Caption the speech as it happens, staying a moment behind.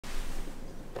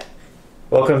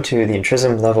Welcome to the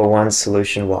Intrism Level One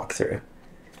solution walkthrough.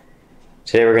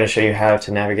 Today we're going to show you how to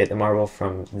navigate the marble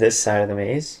from this side of the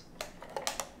maze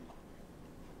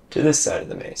to this side of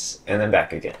the maze, and then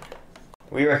back again.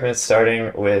 We recommend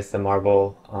starting with the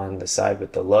marble on the side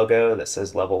with the logo that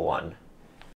says Level 1.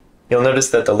 You'll notice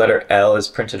that the letter L is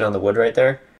printed on the wood right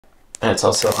there, and it's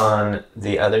also on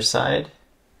the other side,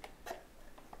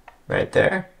 right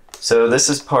there. So this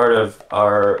is part of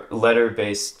our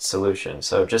letter-based solution.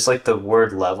 So just like the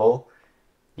word level,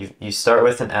 you start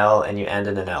with an L and you end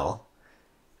in an L.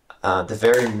 The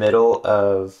very middle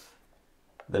of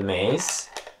the maze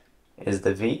is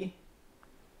the V.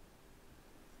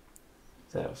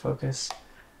 Is that a focus?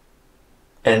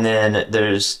 And then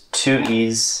there's two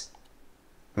E's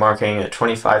marking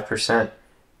 25%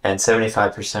 and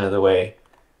 75% of the way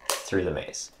through the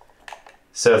maze.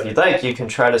 So if you'd like, you can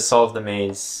try to solve the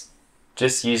maze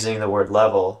just using the word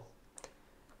level.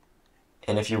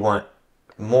 And if you want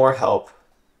more help,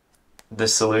 the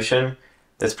solution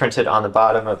that's printed on the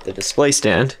bottom of the display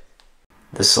stand,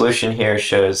 the solution here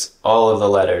shows all of the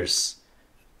letters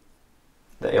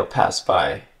that you'll pass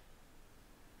by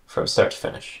from start to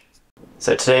finish.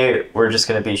 So today we're just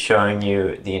going to be showing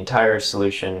you the entire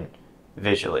solution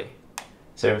visually.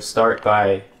 So start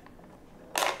by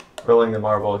rolling the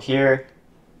marble here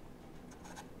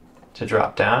to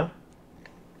drop down,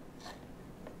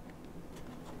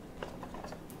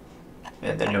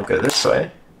 and then you'll go this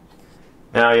way.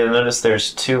 Now you'll notice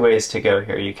there's two ways to go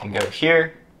here. You can go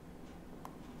here,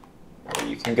 or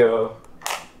you can go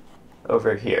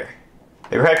over here.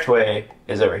 The correct way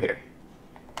is over here.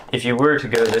 If you were to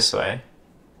go this way,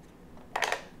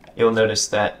 you'll notice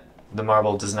that the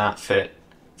marble does not fit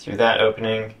through that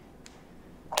opening,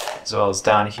 as well as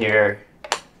down here.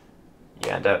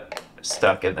 You end up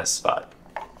stuck in this spot.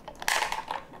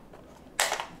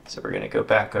 So we're going to go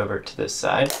back over to this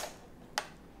side.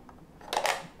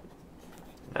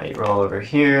 Now you roll over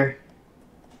here,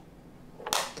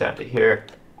 down to here.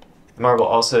 The marble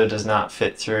also does not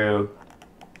fit through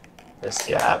this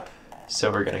gap,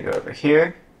 so we're going to go over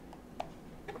here.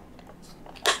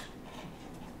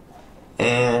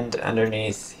 And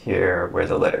underneath here where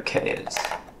the letter K is.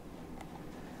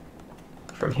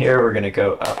 From here we're going to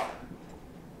go up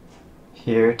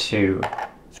here to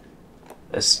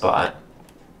this spot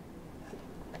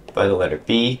by the letter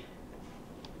B.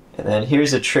 And then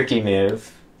here's a tricky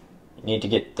move. You need to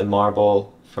get the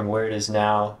marble from where it is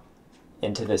now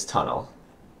into this tunnel.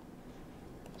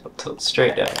 So tilt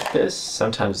straight down like this.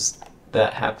 Sometimes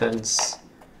that happens.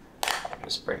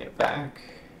 Just bring it back.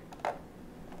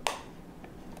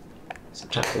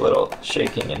 Sometimes a little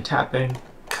shaking and tapping.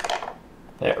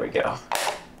 There we go.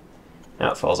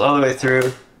 Now it falls all the way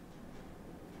through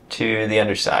to the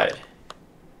underside.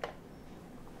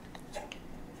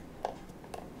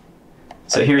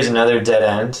 So here's another dead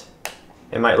end.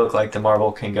 It might look like the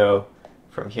marble can go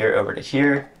from here over to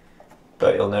here,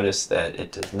 but you'll notice that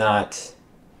it does not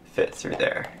fit through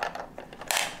there.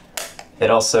 It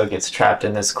also gets trapped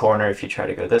in this corner if you try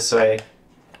to go this way.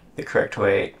 The correct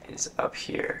way is up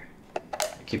here.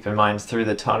 Keep in mind, through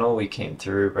the tunnel we came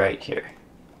through right here.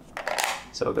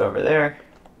 So we'll go over there.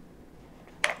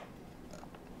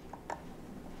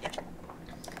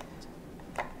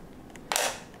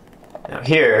 Now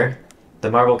here,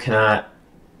 the marble cannot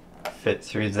fit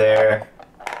through there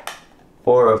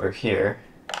or over here.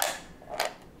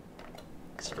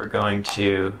 So we're going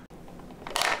to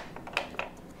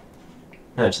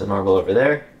nudge the marble over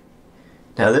there.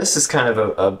 Now this is kind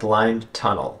of a blind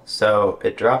tunnel. So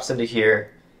it drops into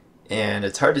here and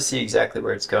it's hard to see exactly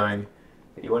where it's going.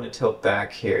 But you want to tilt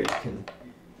back here. You can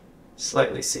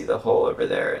slightly see the hole over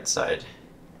there inside.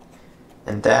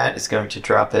 And that is going to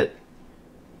drop it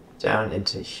down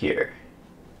into here.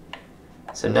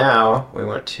 So now we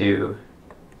want to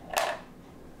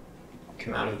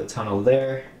come out of the tunnel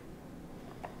there.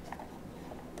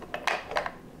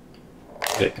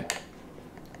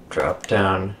 Drop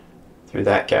down through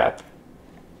that gap,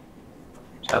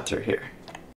 out through here.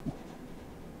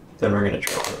 Then we're going to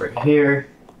drop over here.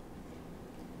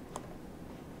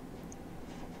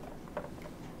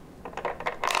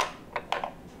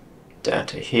 Down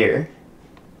to here.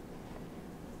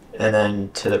 And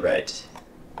then to the right.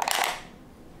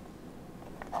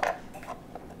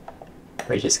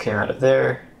 We just came out of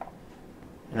there.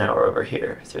 Now we're over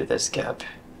here through this gap.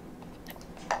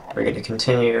 We're going to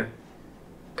continue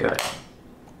going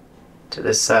to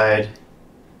this side,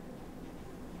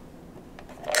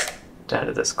 down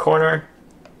to this corner,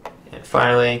 and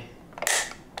finally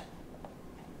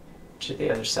to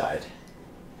the other side.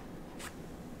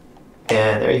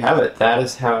 And there you have it. That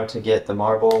is how to get the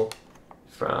marble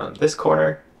from this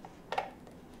corner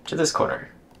to this corner.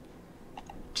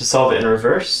 To solve it in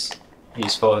reverse, you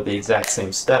just follow the exact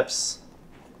same steps.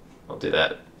 I'll do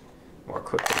that more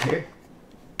quickly here.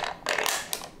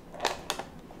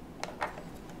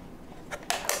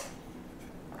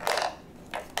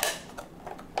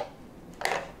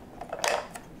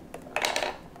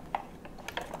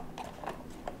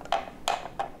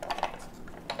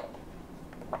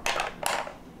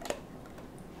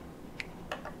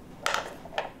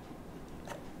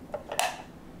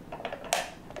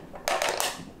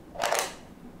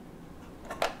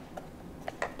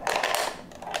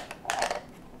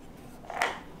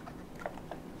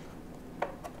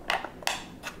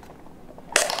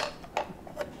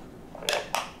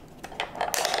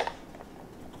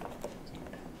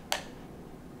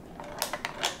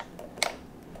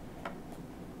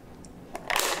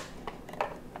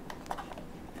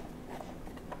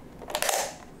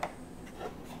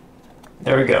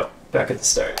 There we go, back at the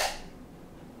start.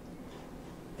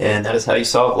 And that is how you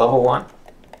solve level 1.